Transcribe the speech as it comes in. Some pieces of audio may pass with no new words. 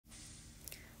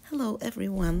Hello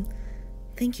everyone.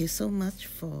 Thank you so much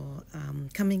for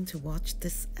coming to watch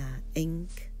this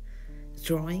ink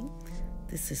drawing.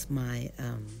 This is my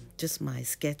just my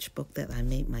sketchbook that I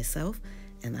made myself,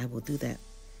 and I will do that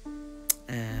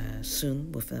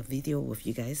soon with a video with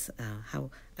you guys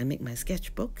how I make my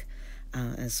sketchbook.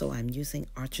 And so I'm using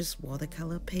Arches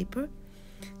watercolor paper,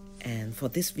 and for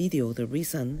this video the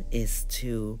reason is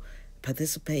to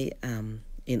participate in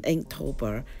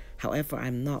Inktober. However,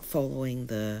 I'm not following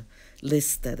the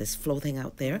list that is floating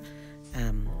out there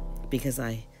because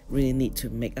I really need to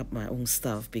make up my own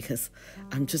stuff, because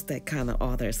I'm just that kind of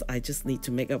artist. I just need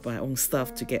to make up my own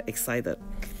stuff to get excited.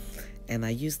 And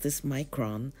I use this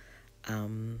micron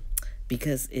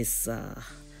because it's I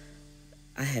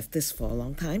have this for a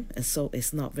long time, and so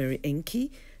it's not very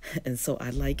inky, and so I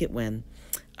like it when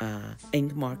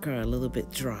ink marker are a little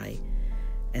bit dry.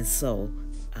 And so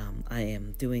I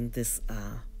am doing this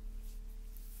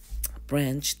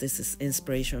branch. This is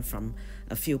inspiration from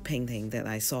a few paintings that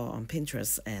I saw on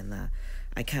Pinterest, and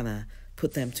I kind of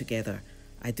put them together.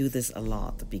 I do this a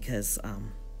lot because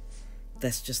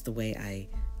that's just the way I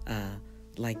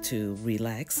like to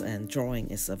relax, and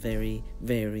drawing is a very,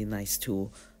 very nice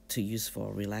tool to use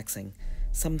for relaxing.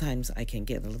 Sometimes I can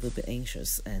get a little bit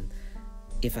anxious, and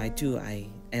if I do, I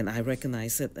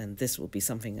recognize it, and this will be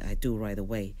something I do right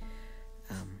away.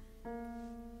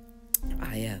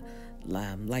 I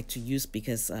like to use,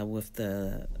 because with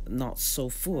the not so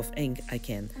full of ink, I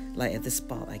can, like at this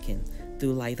spot, I can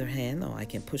do lighter hand, or I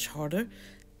can push harder,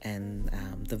 and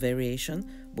the variation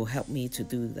will help me to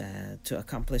do to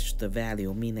accomplish the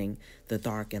value, meaning the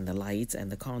dark and the light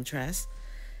and the contrast.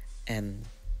 And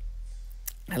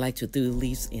I like to do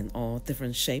leaves in all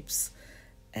different shapes,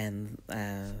 and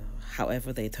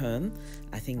however they turn,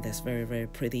 I think that's very, very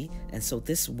pretty. And so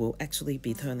this will actually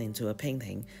be turned into a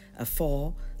painting, a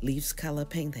 4 leaves color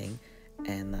painting,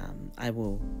 and I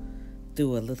will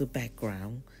do a little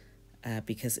background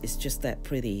because it's just that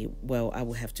pretty. Well, I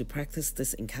will have to practice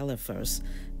this in color first,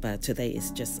 but today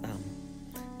is just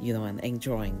you know, an ink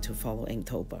drawing to follow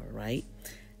Inktober, right?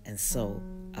 And so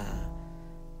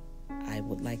I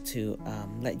would like to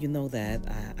let you know that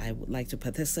I would like to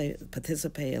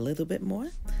participate a little bit more,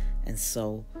 and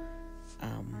so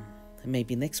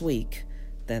maybe next week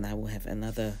then I will have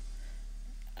another.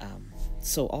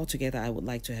 So altogether I would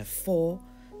like to have 4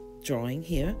 drawing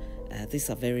here. These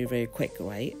are very, very quick,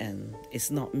 right? And it's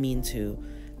not meant to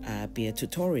be a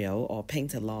tutorial or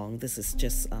paint along. This is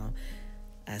just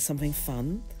something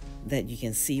fun that you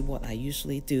can see what I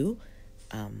usually do.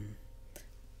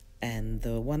 And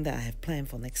the one that I have planned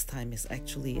for next time is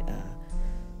actually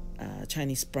a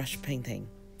Chinese brush painting,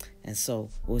 and so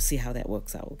we'll see how that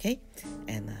works out, okay?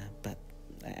 And but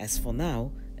as for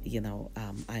now, you know,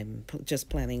 I'm just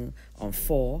planning on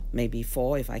 4, maybe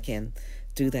 4 if I can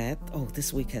do that. Oh,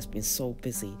 this week has been so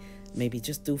busy. Maybe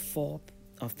just do 4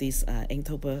 of these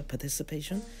Inktober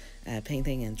participation,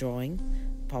 painting and drawing,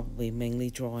 probably mainly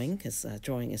drawing, because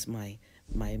drawing is my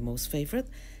most favorite,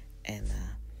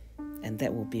 and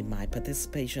that will be my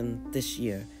participation this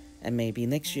year. And maybe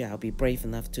next year I'll be brave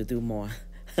enough to do more,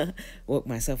 work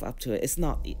myself up to it. It's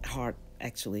not hard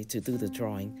actually to do the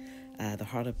drawing. The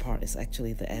harder part is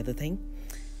actually the editing.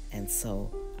 And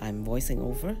so I'm voicing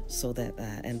over so that,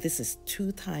 and this is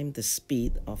 2 times the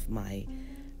speed of my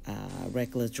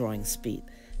regular drawing speed.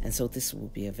 And so this will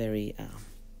be a very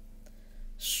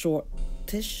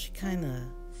shortish kind of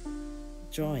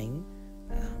drawing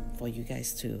for you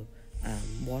guys to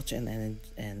watch and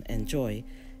enjoy.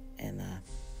 And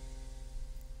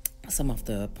some of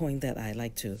the point that I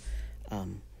like to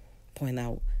point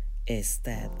out is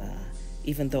that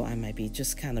even though I might be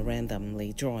just kind of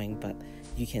randomly drawing, but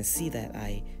you can see that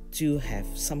I do have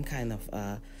some kind of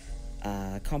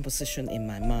composition in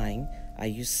my mind. I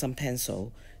use some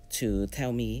pencil to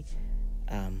tell me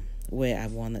where I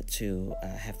wanted to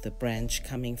have the branch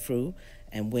coming through,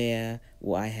 and where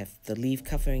will I have the leaf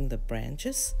covering the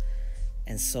branches,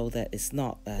 and so that it's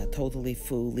not totally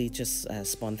fully just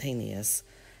spontaneous.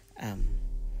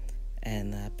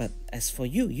 But as for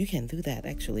you, you can do that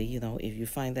actually, you know, if you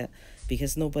find that,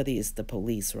 because nobody is the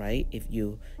police, right? If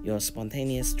your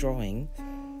spontaneous drawing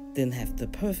didn't have the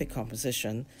perfect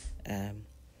composition,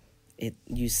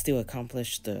 you still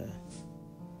accomplish the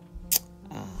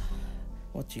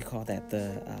what do you call that,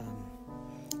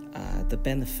 the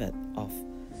benefit of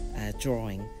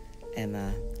drawing. And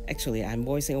actually I'm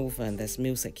voicing over, and there's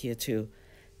music here too.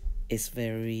 It's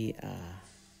very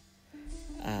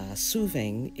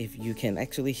soothing if you can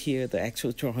actually hear the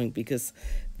actual drawing, because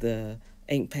the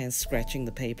ink pen scratching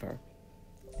the paper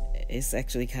is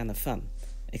actually kind of fun,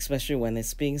 especially when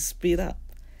it's being speed up.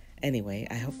 Anyway,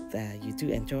 I hope that you do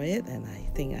enjoy it, and I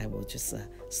think I will just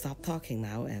stop talking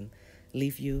now and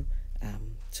leave you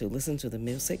to listen to the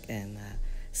music and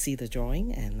see the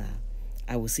drawing, and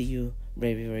I will see you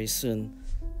very, very soon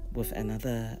with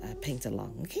another paint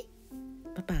along. Okay,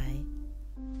 bye bye.